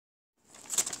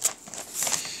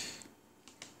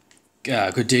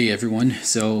Good day, everyone.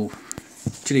 So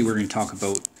today we're going to talk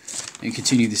about and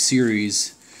continue the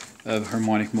series of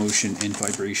harmonic motion and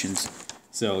vibrations.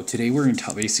 So today we're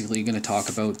basically going to talk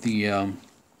about the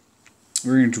we're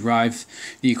going to derive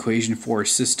the equation for a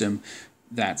system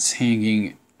that's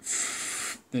hanging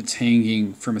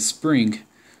from a spring,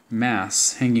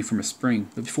 mass hanging from a spring.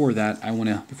 But before that,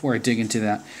 before I dig into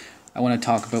that, I want to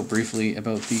talk briefly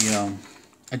about the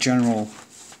a general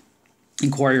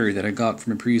inquiry that I got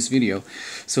from a previous video.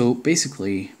 So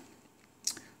basically,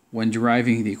 when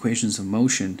deriving the equations of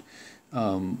motion,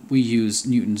 we use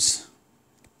Newton's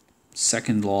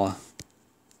second law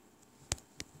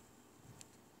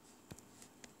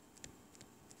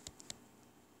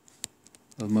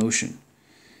of motion.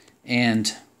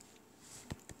 And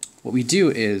what we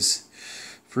do is,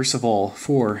 first of all,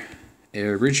 for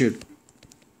a rigid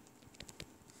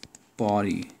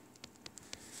body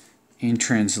in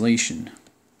translation,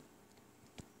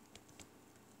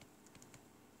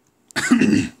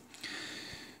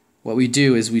 what we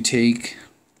do is we take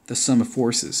the sum of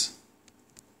forces.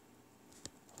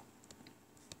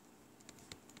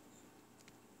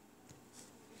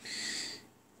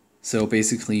 So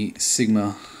basically,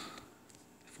 sigma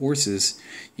forces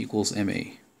equals ma.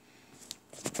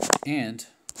 And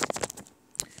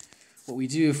what we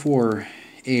do for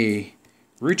a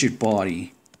rigid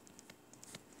body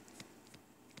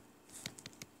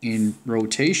in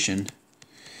rotation,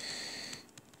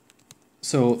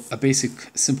 so a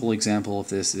basic simple example of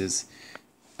this is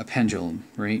a pendulum,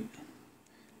 right?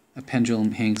 A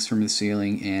pendulum hangs from the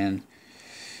ceiling and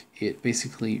it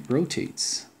basically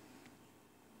rotates,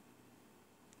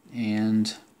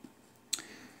 and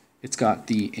it's got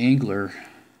the angular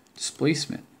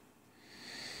displacement.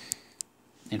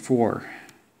 And for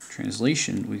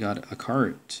translation, we got a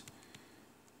current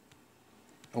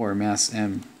or mass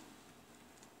m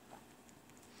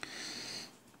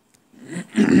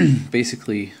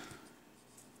basically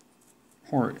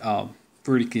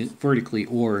vertically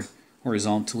or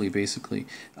horizontally basically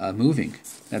moving.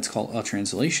 That's called a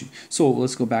translation. So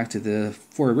let's go back to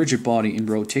for a rigid body in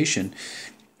rotation,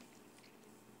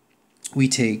 we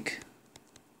take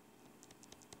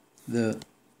the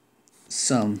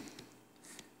sum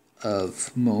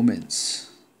of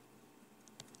moments.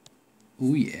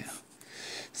 Oh yeah,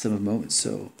 sum of moments.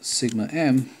 So sigma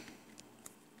m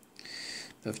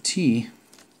of t,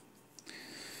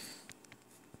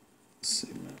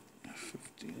 sigma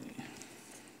Fbd,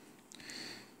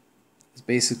 is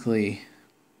basically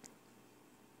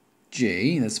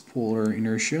j, that's polar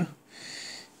inertia,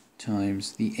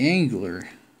 times the angular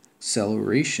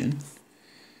acceleration,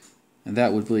 and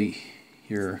that would be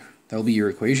your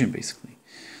equation basically.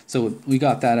 So we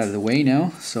got that out of the way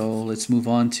now, so let's move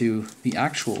on to the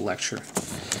actual lecture.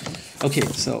 Okay,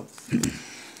 so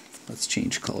let's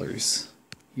change colors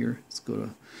here. Let's go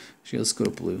to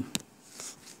blue.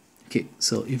 Okay,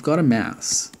 so you've got a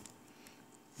mass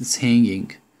that's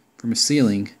hanging from a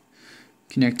ceiling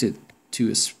connected to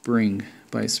a spring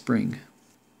by a spring.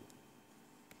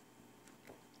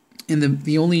 And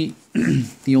the only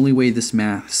the only way this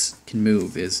mass can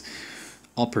move is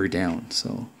up or down.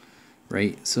 So,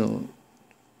 right? So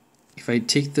if I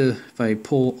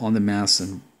pull on the mass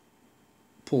and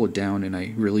pull it down and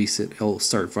I release it, it'll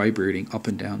start vibrating up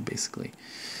and down basically.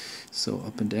 So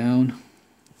up and down.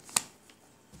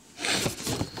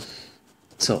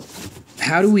 So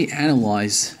how do we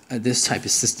analyze this type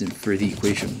of system for the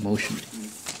equation of motion?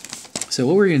 So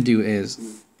what we're going to do is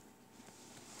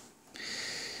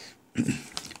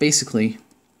basically,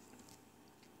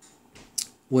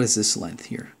 what is this length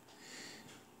here?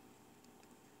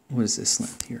 What is this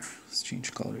length here? Let's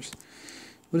change colors.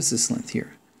 What is this length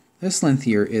here? This length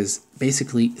here is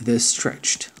basically the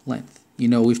stretched length. You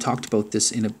know, we've talked about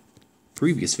this in a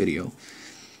previous video.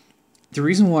 The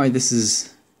reason why this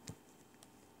is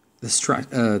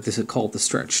called the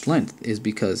stretched length is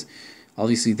because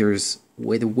obviously there's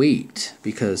the weight,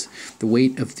 because the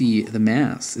weight of the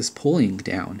mass is pulling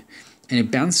down, and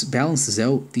it balances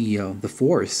out the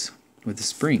force with the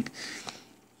spring.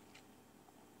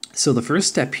 So the first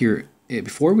step here,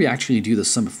 before we actually do the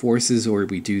sum of forces or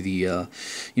we do the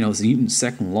Newton's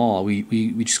second law, we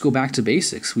just go back to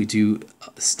basics. We do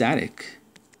static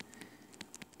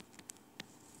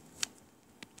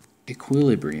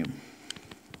equilibrium.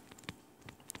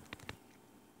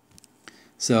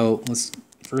 So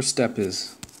first step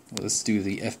is, let's do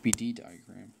the Fbd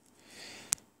diagram.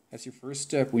 That's your first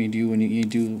step when you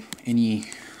do any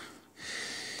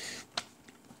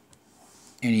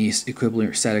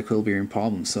static equilibrium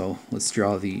problem. So let's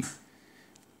draw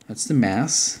that's the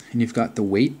mass, and you've got the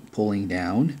weight pulling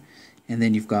down, and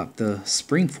then you've got the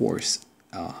spring force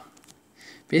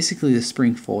basically the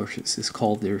spring force is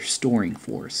called the restoring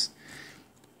force.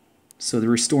 So the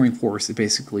restoring force, it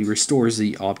basically restores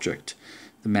the object,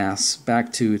 the mass,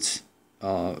 back to its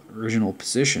original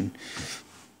position.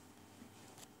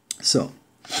 So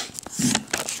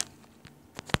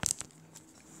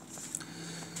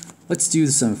let's do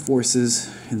the sum of forces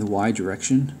in the y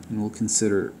direction, and we'll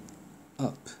consider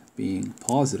up being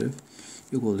positive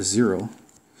equal to 0.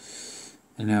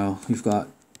 And now we've got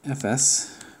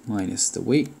Fs minus the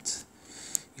weight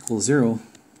equals 0.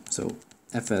 So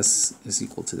Fs is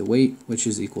equal to the weight, which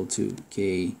is equal to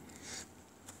K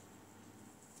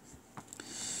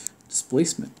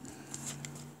displacement,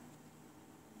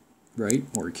 right?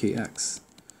 Or Kx.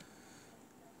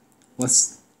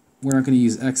 We're not going to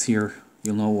use x here.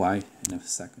 You'll know why in a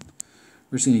second.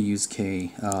 We're just going to use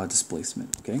K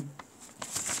displacement, okay?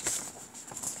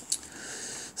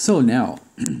 So now,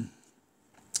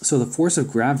 so the force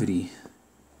of gravity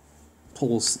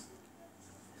is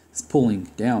pulling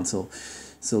down. So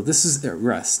this is at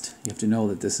rest. You have to know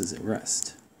that this is at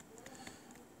rest,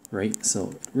 right?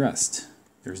 So at rest,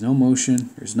 there's no motion,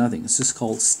 there's nothing. It's just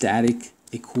called static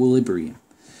equilibrium.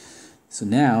 So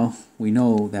now we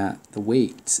know that the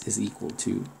weight is equal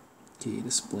to K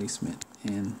displacement,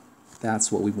 and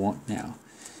that's what we want now.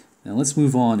 Now let's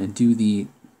move on and do the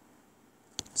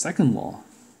second law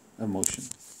of motion.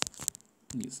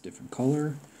 Use a different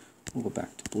color. We'll go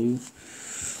back to blue.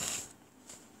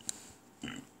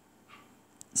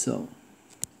 So,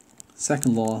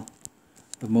 second law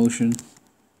of motion.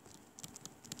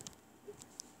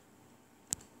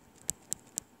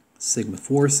 Sigma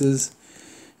forces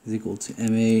is equal to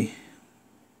MA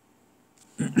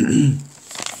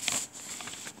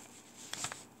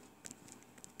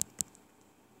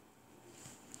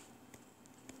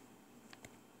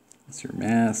that's your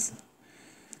mass.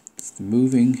 It's the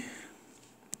moving.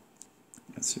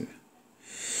 That's your,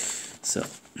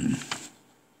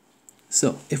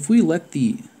 so if we let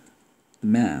the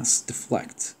mass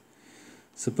deflect,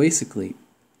 so basically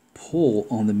pull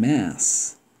on the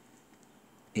mass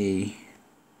a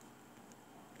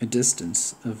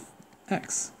distance of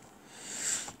x.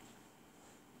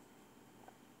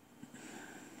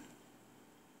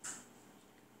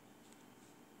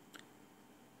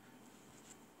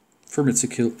 From its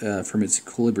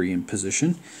equilibrium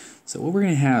position. So what we're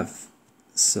going to have,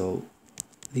 so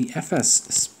the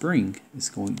Fs spring is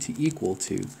going to equal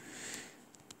to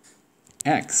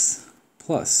x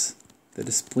plus the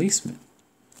displacement,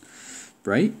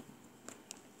 right?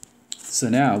 So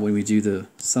now when we do the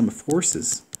sum of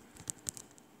forces,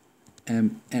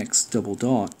 mx double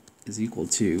dot is equal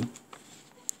to,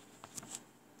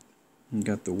 we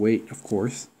got the weight, of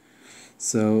course.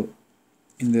 So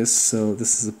in this, so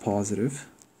this is a positive,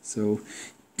 so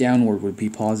downward would be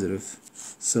positive.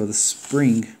 So the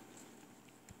spring,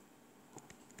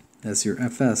 that's your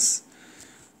Fs,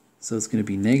 so it's going to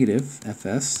be negative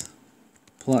Fs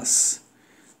plus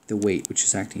the weight, which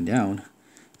is acting down.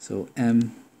 So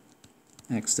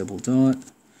mx double dot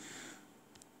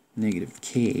negative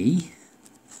k,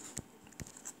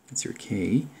 that's your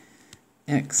k,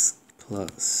 x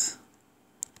plus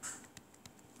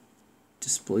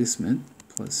displacement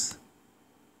plus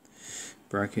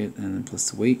bracket and then plus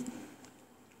the weight.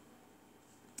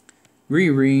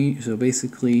 So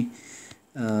basically,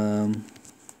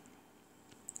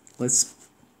 let's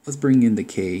bring in the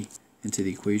k into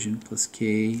the equation, plus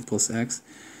k plus x,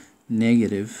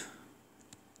 negative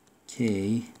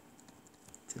k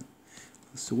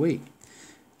plus the weight.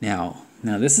 Now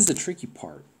this is the tricky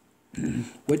part.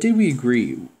 What did we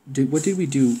agree? What did we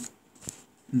do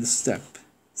in the step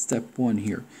 1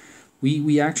 here?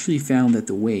 We actually found that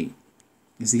the weight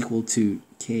is equal to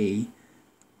k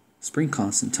spring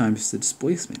constant times the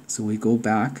displacement. So we go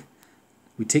back,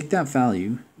 we take that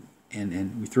value,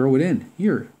 and we throw it in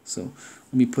here. So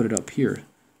let me put it up here.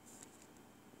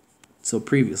 So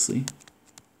previously,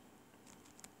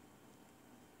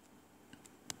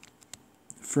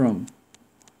 from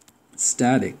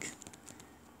static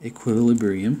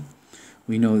equilibrium,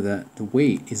 we know that the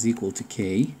weight is equal to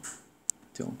k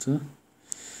delta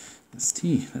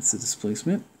st. That's the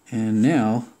displacement. And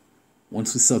now,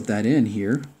 once we sub that in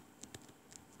here,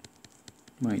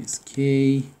 minus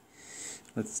k,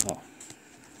 let's,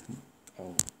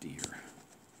 oh dear.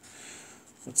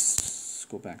 Let's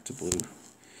go back to blue.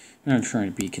 I'm trying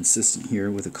to be consistent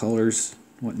here with the colors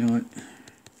and whatnot.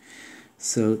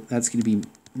 So that's going to be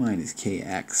minus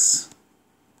kx.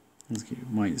 Let's get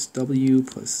minus w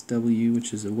plus w,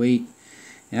 which is a weight.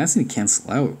 And that's going to cancel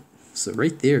out. So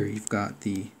right there, you've got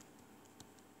the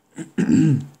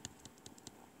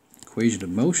equation of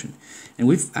motion. And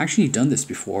we've actually done this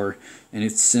before, and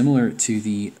it's similar to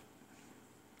the,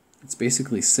 it's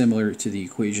basically similar to the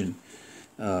equation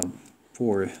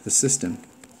for the system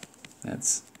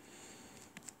that's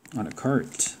on a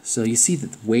cart. So you see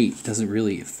that the weight doesn't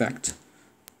really affect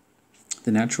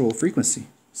the natural frequency.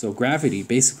 So gravity,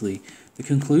 basically, the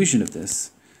conclusion of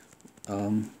this,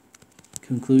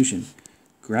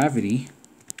 gravity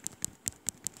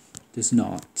does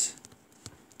not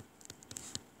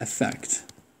affect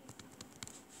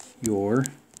your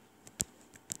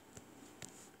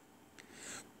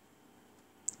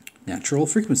natural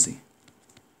frequency.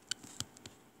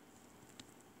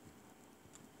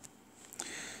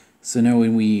 So now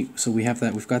when we have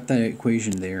that, we've got that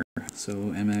equation there. So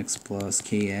mx plus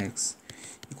kx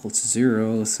equals to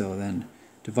 0. So then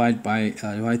divide by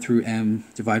m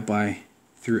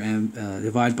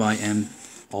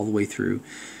all the way through,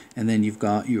 and then you've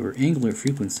got your angular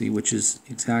frequency, which is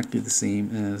exactly the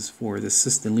same as for the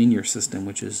system, linear system,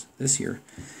 which is this here.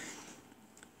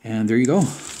 And there you go.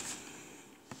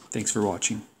 Thanks for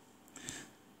watching.